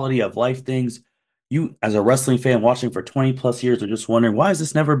small quality of life things. You, as a wrestling fan watching for 20 plus years, are just wondering why has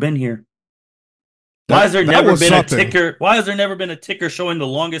this never been here? Why That has there that never was been a something. ticker? Why has there never been a ticker showing the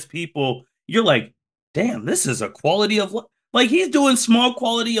longest people? You're like, damn, this is a quality of life. Like he's doing small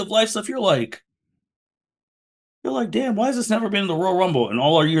quality of life stuff. You're like, damn, why has this never been in the Royal Rumble in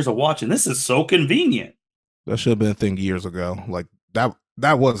all our years of watching? This is so convenient. That should have been a thing years ago. Like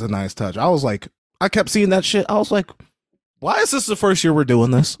that was a nice touch. I was like, I kept seeing that shit. I was like, why is this the first year we're doing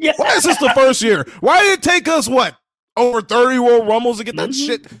this? Yeah. Why is this the first year? Why did it take us what over 30 Royal Rumbles to get that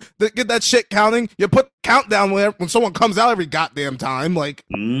hmm shit counting? You put countdown when someone comes out every goddamn time. Like,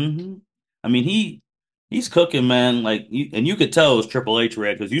 hmm I mean, he's cooking, man. Like, and you could tell it was Triple H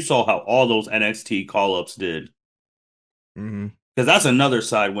red because you saw how all those NXT call ups did. mm-hmm. Because that's another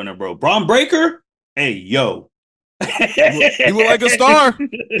side winner, bro. Braun Breaker, hey yo, He looked like a star.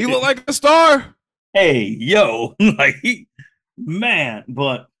 He looked like a star. hey yo, like man.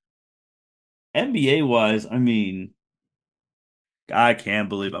 But NBA wise, I mean, I can't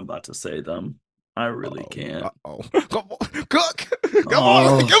believe I'm about to say them. I really Oh, can't. oh, come on, cook, come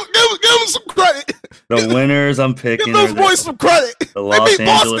on, Oh, give him some credit. the winners I'm Give picking are those boys some credit. the They Los beat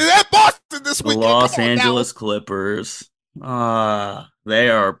Boston Angeles at Boston this The weekend. Come Los on now. Angeles Clippers. They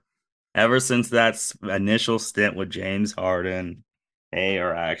are ever since that initial stint with James Harden, they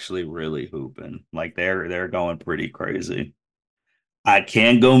are actually really hooping. Like they're going pretty crazy. I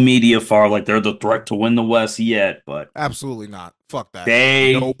can't go media far like they're the threat to win the West yet, but Absolutely not. Fuck that.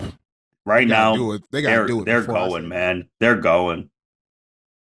 they Nope. They right gotta now do it. They gotta they're do it they're before I going, say that. man. They're going.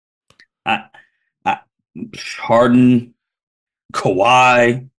 I, I Harden,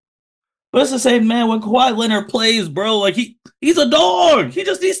 Kawhi. But it's the same man when Kawhi Leonard plays, bro. Like he's a dog. He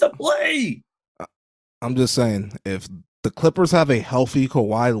just needs to play. I'm just saying, if the Clippers have a healthy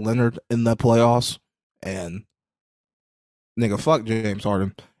Kawhi Leonard in the playoffs, and nigga, fuck James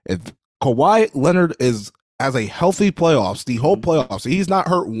Harden. If Kawhi Leonard is as a healthy playoffs, the whole Mhm. playoffs, he's not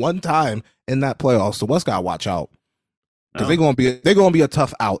hurt one time in that playoffs. The West gotta watch out because No. they're gonna be a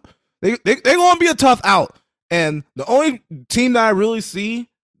tough out. They're gonna be a tough out. And the only team that I really see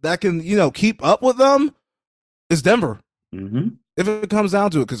that can keep up with them is Denver. hmm If it comes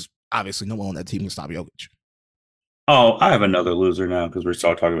down to it, because obviously no one on that team can stop Jokic. Oh, I have another loser now because we're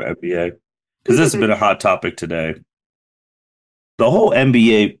still talking about NBA. Because this has been a hot topic today. The whole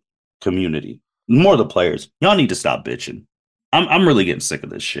NBA community, more the players, y'all need to stop bitching. I'm really getting sick of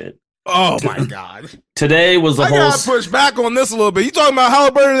this shit. Oh T- my god. Today was the I whole. gotta push back on this a little bit. You talking about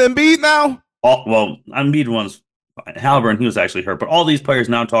Halliburton and Embiid now? Well, Embiid one's Halliburton. He was actually hurt, but all these players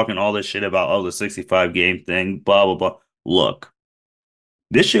now talking all this shit about the 65 game thing, blah blah blah. Look,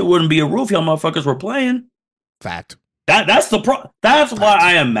 this shit wouldn't be a rule if y'all motherfuckers were playing. Fact. That's the pro. That's why Fact.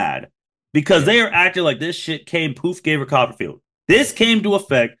 I am mad because Yeah. they are acting like this shit came poof gave her Copperfield. This came to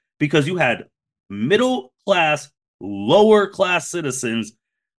effect because you had middle class, lower class citizens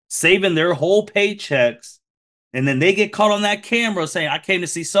saving their whole paychecks, and then they get caught on that camera saying, "I came to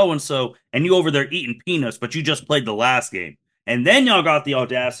see so and you over there eating peanuts, but you just played the last game." And then y'all got the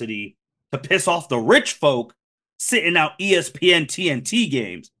audacity to piss off the rich folk sitting out ESPN TNT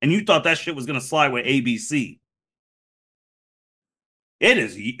games, and you thought that shit was gonna slide with ABC. It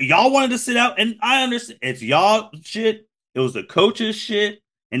is y'all wanted to sit out, and I understand it's y'all shit. It was the coaches shit,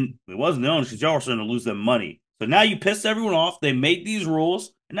 and it wasn't the owners because y'all were starting to lose them money. So now you pissed everyone off. They made these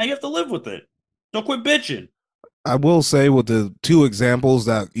rules, and now you have to live with it. So quit bitching. I will say with the two examples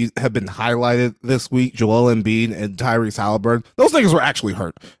that have been highlighted this week, Joel Embiid and Tyrese Halliburton, those niggas were actually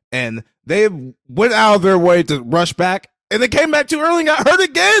hurt. And they went out of their way to rush back, and they came back too early and got hurt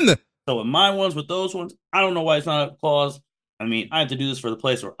again. So with my ones, with those ones, I don't know why it's not a clause. I mean, I have to do this for the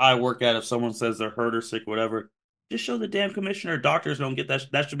place where I work at. If someone says they're hurt or sick, whatever, just show the damn commissioner. Doctors don't get that.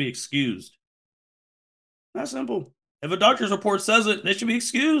 That should be excused. That's simple. If a doctor's report says it, they should be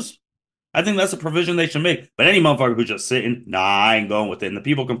excused. I think that's a provision they should make. But any motherfucker who's just sitting, nah, I ain't going with it. And the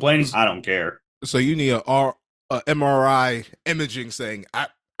people complaining, I don't care. So you need a MRI imaging saying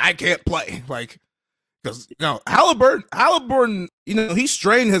I can't play, like, because Halliburton, he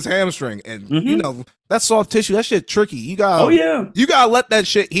strained his hamstring, and Mm-hmm. that soft tissue, that shit tricky. Oh yeah. You gotta let that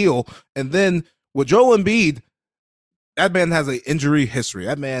shit heal. And then with Joel Embiid, that man has an injury history.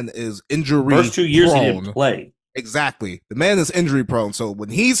 That man is injury First 2 years he didn't prone. play. Exactly, the man is injury prone. So when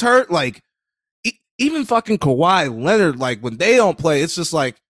he's hurt, like even fucking Kawhi Leonard, like when they don't play, it's just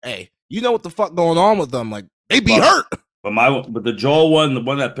like, hey, you know what the fuck going on with them? Like they be But hurt. But the Joel one, the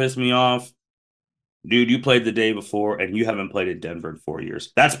one that pissed me off, dude, you played the day before and you haven't played in Denver in 4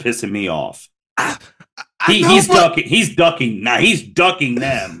 years. That's pissing me off. I, I He know, he's ducking. He's ducking. Now he's ducking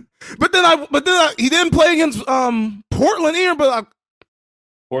them. he didn't play against Portland here, no.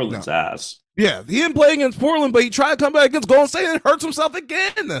 Portland's ass. Yeah, he didn't play against Portland, but he tried to come back against Golden State and hurts himself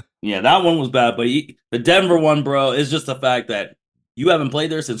again. Yeah, that one was bad. But the Denver one, bro, is just the fact that you haven't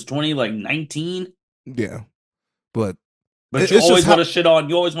played there since 2019. Yeah, but But you it's just always want to shit on.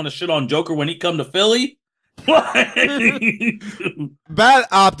 You always want to shit on Joker when he come to Philly. bad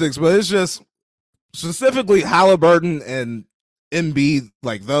optics, but it's just specifically Halliburton and Embiid,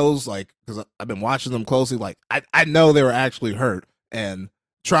 like those, like because I've been watching them closely. Like I know they were actually hurt, and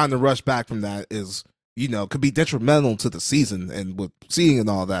trying to rush back from that is could be detrimental to the season and with seeing and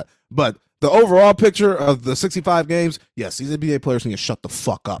all that. But the overall picture of the 65 games, yes, these NBA players need to shut the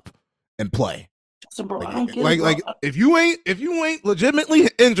fuck up and play. Justin, bro, I Like, don't get like, it, like if you ain't legitimately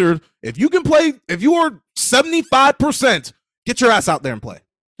injured, if you can play, if you are 75%, get your ass out there and play.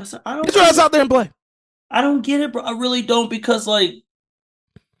 Justin, I don't Get your ass out there and play. I don't get it, bro. I really don't because like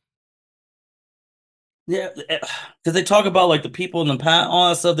yeah, because they talk about like the people in the past, all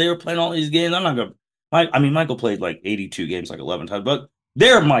that stuff. They were playing all these games. I'm not gonna. I mean, Michael played like 82 games, like 11 times. But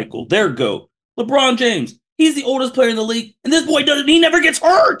they're Michael, they're GOAT. LeBron James, he's the oldest player in the league, and this boy doesn't. He never gets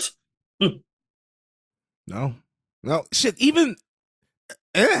hurt. No, no shit. Even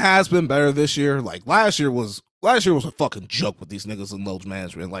and it has been better this year. Like last year was a fucking joke with these niggas in load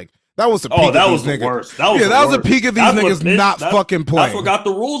management. Like that was the peak. Oh, that of was these the niggas. worst. That was that was the peak of these niggas not fucking playing. That's what got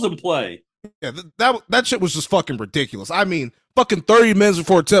the rules in play. Yeah, that shit was just fucking ridiculous. I mean, fucking 30 minutes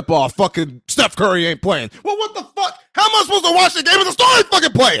before tip off, fucking Steph Curry ain't playing. Well, what the fuck? How am I supposed to watch the game if the star ain't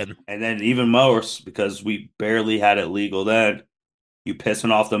fucking playing? And then even worse, because we barely had it legal then, you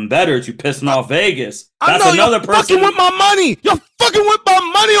pissing off them bettors, you pissing off Vegas. That's another person. Fucking with my money. You're fucking with my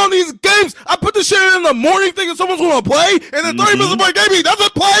money on these games. I put the shit in the morning thinking someone's gonna play, and then 30 minutes before the game he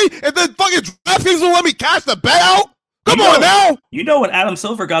doesn't play, and then fucking DraftKings will let me cash the bet out. Come on now. You know when Adam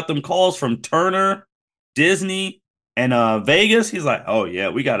Silver got them calls from Turner, Disney, and Vegas? He's like, oh yeah,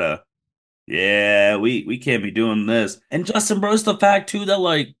 we can't be doing this. And Justin, bro, it's the fact too that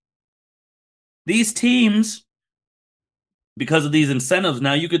like these teams, because of these incentives,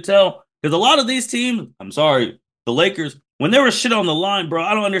 now you could tell because a lot of these teams, I'm sorry, the Lakers, when there was shit on the line, bro,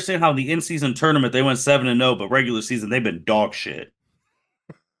 I don't understand how the in-season tournament they went 7-0, but regular season they've been dog shit.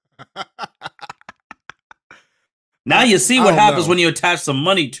 Now you see what happens when you attach some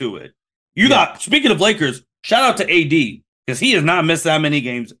money to it. Speaking of Lakers, shout out to AD because he has not missed that many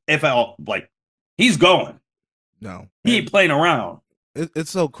games, if at all. Like, he's going. No. He ain't playing around.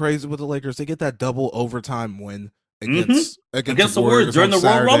 It's so crazy with the Lakers. They get that double overtime win against the Warriors during the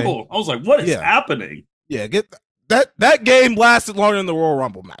Royal Rumble. I was like, what is happening? Yeah, get that game lasted longer than the Royal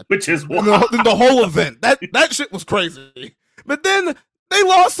Rumble match. Which is than the whole event. That shit was crazy. But then they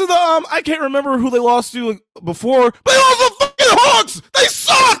lost to the I can't remember who they lost to before, but it was the fucking Hawks. They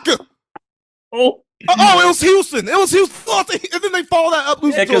suck. Oh, it was Houston. And then they follow that up.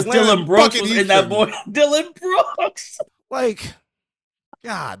 Yeah, because Dylan Brooks was in that boy. Dylan Brooks. Like,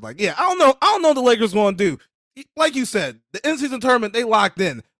 God, like, yeah, I don't know what the Lakers going to do. Like you said, the in-season tournament, they locked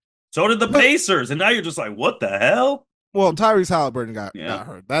in. So did the Pacers, and now you're just like, what the hell? Well, Tyrese Halliburton got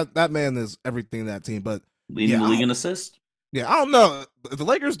hurt. That man is everything in that team, but leading the league in assists. Yeah, I don't know. If the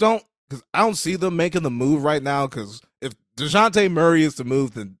Lakers don't, because I don't see them making the move right now. Because if DeJounte Murray is the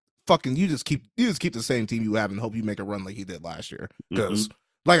move, then fucking you just keep the same team you have and hope you make a run like he did last year. Because,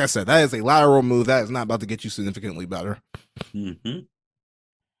 like I said, that is a lateral move that is not about to get you significantly better. Players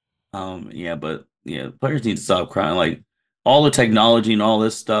need to stop crying. Like all the technology and all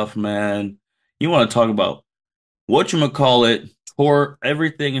this stuff, man. You want to talk about whatchamacallit tore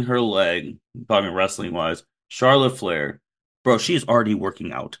everything in her leg, talking wrestling wise. Charlotte Flair. Bro, she's already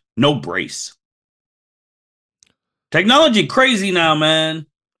working out. No brace. Technology crazy now, man.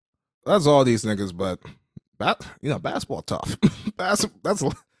 That's all these niggas, but basketball tough. that's a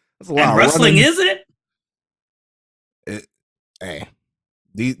lot. And wrestling isn't it? Hey,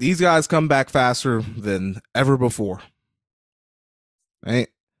 these guys come back faster than ever before. Right?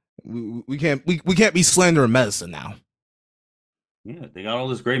 We can't be slandering medicine now. Yeah, they got all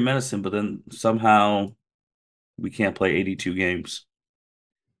this great medicine, but then somehow we can't play 82 games.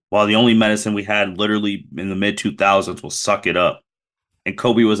 While the only medicine we had literally in the mid 2000s was suck it up. And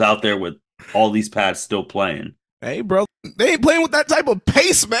Kobe was out there with all these pads still playing. Hey, bro, they ain't playing with that type of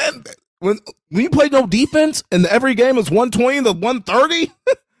pace, man. When you play no defense and every game is 120 to 130,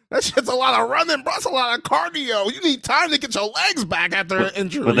 That shit's a lot of running, bro. It's a lot of cardio. You need time to get your legs back after an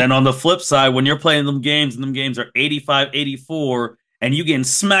injury. But then on the flip side, when you're playing them games and them games are 85, 84, and you getting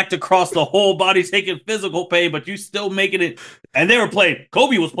smacked across the whole body, taking physical pain, but you still making it. And they were playing,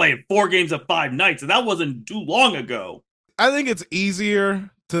 Kobe was playing 4 games of 5 nights, and that wasn't too long ago. I think it's easier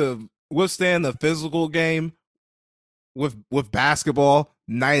to withstand the physical game with basketball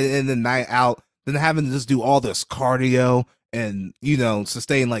night in and night out than having to just do all this cardio and, you know,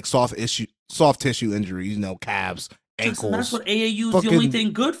 sustain like soft tissue injuries, you know, calves, ankles. That's what AAU is the only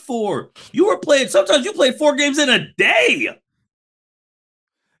thing good for. You were playing, sometimes you played 4 games in a day.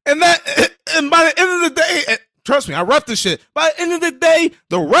 And by the end of the day, trust me, I rep this shit. By the end of the day,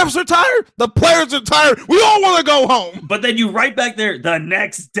 the refs are tired, the players are tired. We all want to go home. But then you right back there the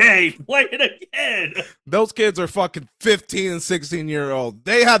next day playing again. Those kids are fucking 15 and 16-year-old.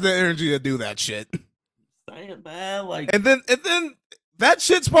 They have the energy to do that shit. Man, like, and then that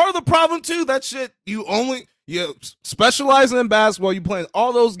shit's part of the problem too. That shit you specializing in basketball, you playing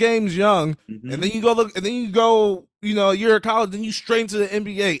all those games young, and then you go, you know, you're at college, then you straight into the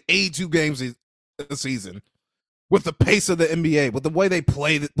NBA, 82 games a season. With the pace of the NBA, with the way they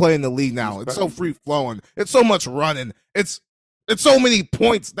play in the league now, it's so free flowing. It's so much running. It's so many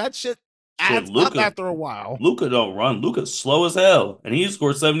points. That shit adds up after a while. Luka don't run. Luka's slow as hell, and he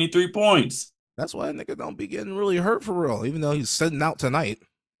scored 73 points. That's why nigga don't be getting really hurt for real, even though he's sitting out tonight.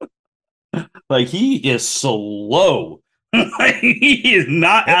 Like, he is slow. He is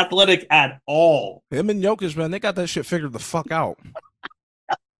not athletic at all. Him and Jokic, man, they got that shit figured the fuck out.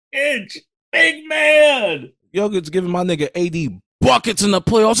 Big man. Jokic's giving my nigga AD buckets in the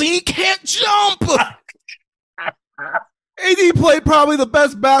playoffs, and he can't jump. AD played probably the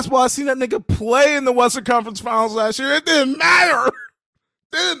best basketball I've seen that nigga play in the Western Conference Finals last year. It didn't matter.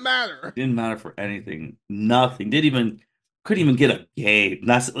 Didn't matter for anything. Nothing. Couldn't even get a game.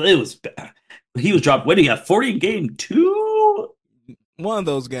 It was bad. He was dropped. What did he have? 40 in game 2? One of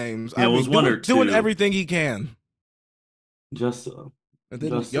those games. Yeah, it was one or two. Doing everything he can. Just so. And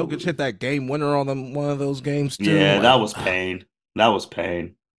then Jokic hit that game winner on them one of those games too. Yeah, that was pain.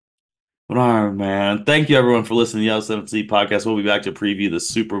 But all right, man. Thank you everyone for listening to the L7C podcast. We'll be back to preview the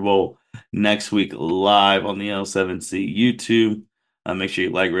Super Bowl next week live on the L7C YouTube. Make sure you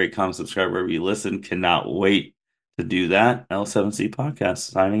like, rate, comment, subscribe wherever you listen. Cannot wait to do that. L7C podcast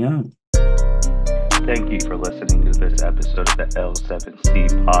signing out. Thank you for listening to this episode of the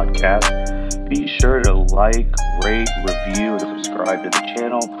L7C podcast. Be sure to like, rate, review, and subscribe to the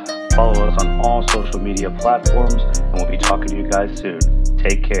channel. Follow us on all social media platforms, and we'll be talking to you guys soon.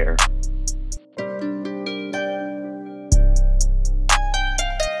 Take care.